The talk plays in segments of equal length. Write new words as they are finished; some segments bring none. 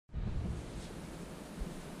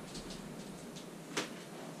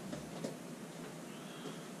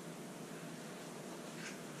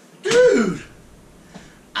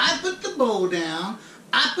bowl down.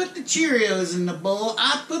 I put the Cheerios in the bowl.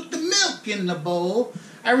 I put the milk in the bowl.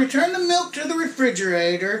 I return the milk to the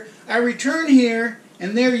refrigerator. I return here,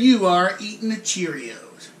 and there you are eating the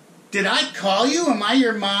Cheerios. Did I call you? Am I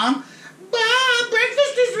your mom? Bah,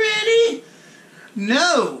 breakfast is ready.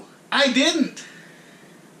 No, I didn't.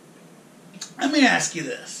 Let me ask you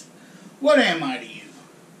this. What am I to you?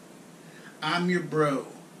 I'm your bro.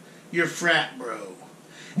 Your frat bro.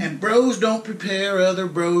 And bros don't prepare other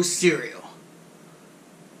bros' cereal.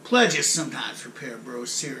 Pledges sometimes prepare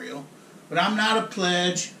bros' cereal. But I'm not a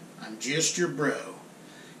pledge. I'm just your bro.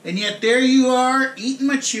 And yet there you are, eating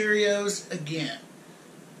my Cheerios again.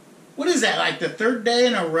 What is that, like the third day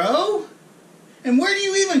in a row? And where do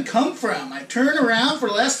you even come from? I turn around for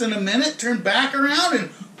less than a minute, turn back around, and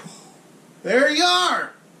there you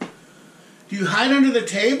are. Do you hide under the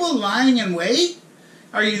table, lying in wait?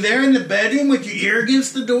 Are you there in the bedroom with your ear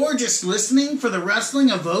against the door, just listening for the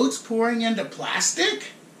rustling of oats pouring into plastic?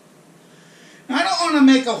 Now, I don't want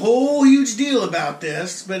to make a whole huge deal about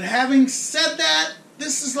this, but having said that,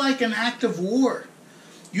 this is like an act of war.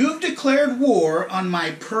 You have declared war on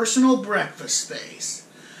my personal breakfast space.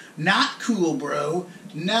 Not cool, bro.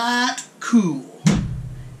 Not cool.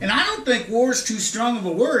 And I don't think war is too strong of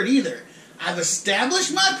a word either. I've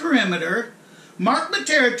established my perimeter, marked my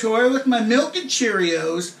territory with my milk and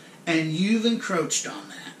Cheerios, and you've encroached on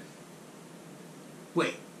that.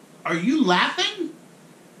 Wait, are you laughing?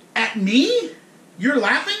 At me? You're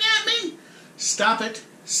laughing at me? Stop it.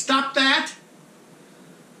 Stop that.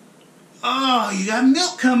 Oh, you got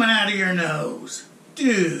milk coming out of your nose.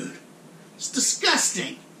 Dude, it's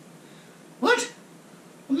disgusting. What?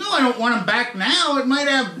 Well, no, I don't want them back now. It might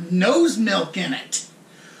have nose milk in it.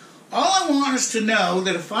 All I want is to know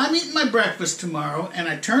that if I'm eating my breakfast tomorrow and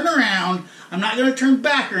I turn around, I'm not going to turn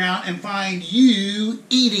back around and find you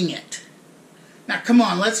eating it. Now, come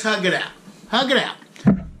on, let's hug it out. Hug it out.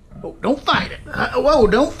 Oh, don't fight it. Whoa,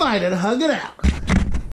 don't fight it. Hug it out.